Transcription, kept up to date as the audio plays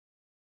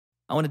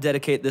I want to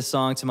dedicate this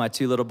song to my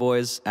two little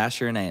boys,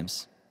 Asher and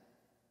Ames.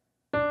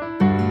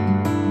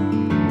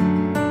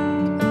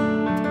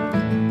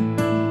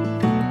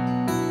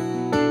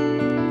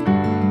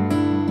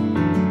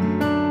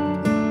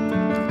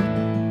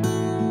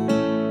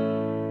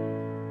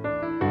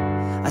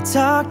 I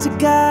talked to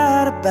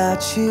God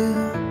about you,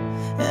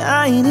 and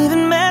I ain't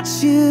even met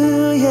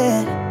you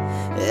yet.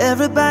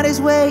 Everybody's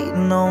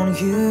waiting on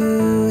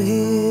you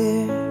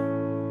here.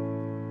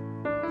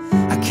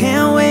 I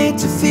can't wait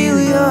to feel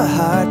your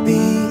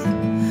heartbeat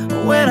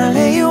when I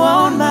lay you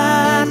on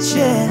my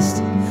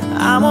chest.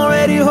 I'm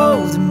already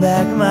holding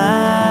back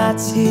my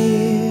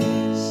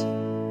tears.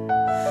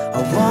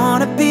 I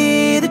wanna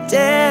be the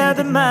dad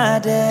that my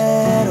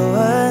dad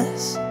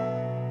was.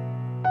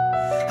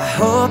 I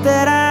hope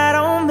that I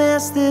don't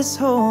mess this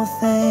whole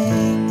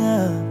thing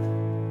up.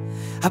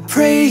 I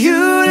pray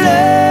you love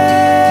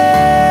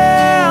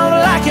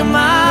like your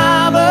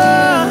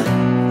mama,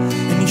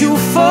 and you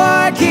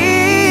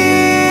forgive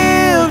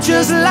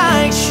just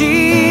like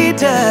she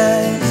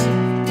does.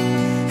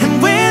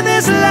 And when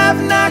this life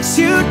knocks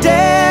you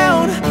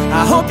down,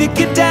 I hope you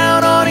get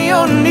down on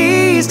your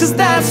knees, 'cause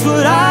that's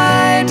what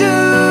I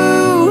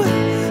do.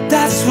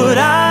 That's what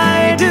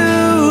I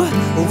do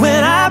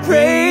when I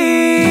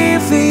pray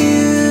for you.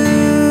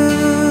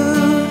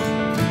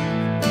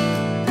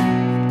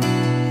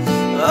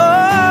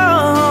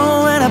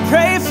 Oh, when I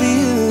pray for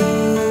you.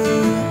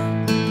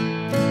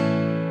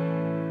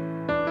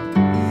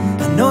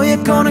 I know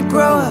you're gonna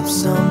grow up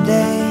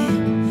someday,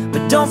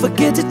 but don't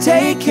forget to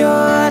take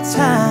your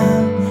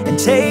time, and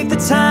take the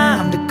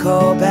time to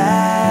call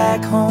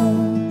back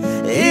home.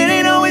 It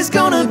ain't always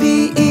gonna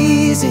be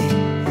easy,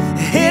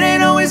 it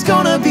ain't always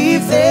gonna be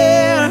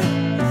fair.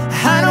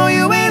 I know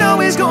you ain't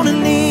always gonna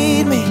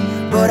need me,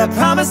 but I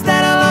promise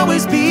that I'll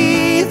always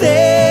be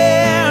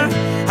there.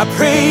 I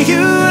pray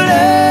you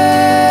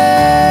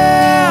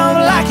love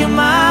like your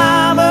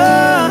mama,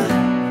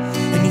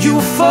 and you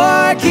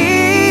forgive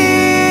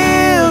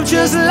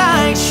just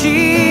like she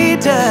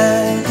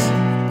does.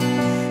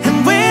 And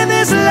when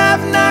this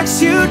life knocks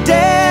you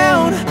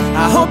down,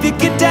 I hope you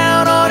get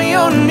down on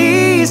your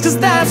knees, 'cause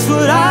that's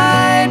what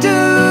I do.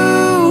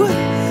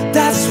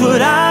 That's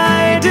what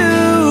I do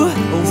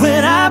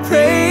when I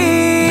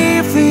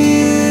pray for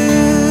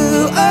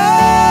you. Oh,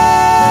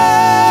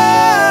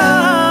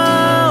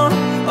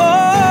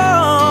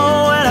 oh,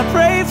 when I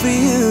pray for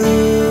you.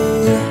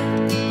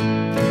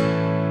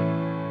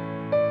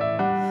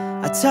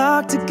 I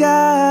talk to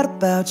God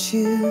about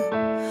you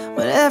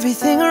when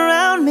everything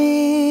around me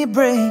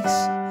breaks.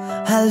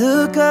 I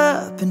look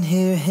up and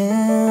hear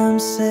Him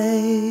say,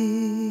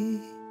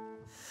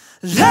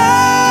 love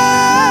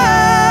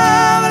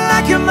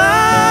like your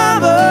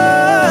mama,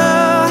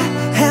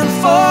 and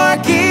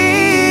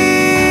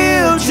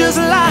forgive just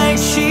like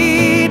she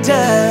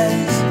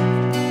does.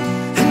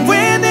 And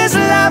when this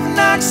life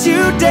knocks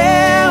you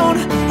down,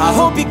 I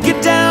hope you get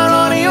down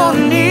on your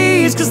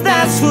knees, 'cause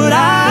that's what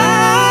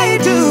I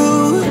do.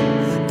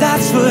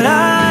 That's what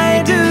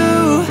I do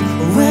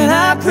when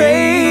I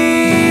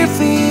pray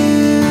for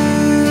you.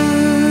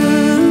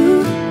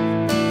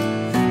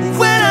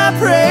 When I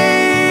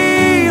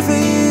pray for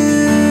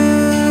you.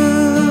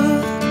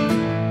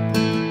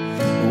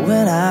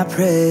 When I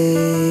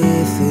pray.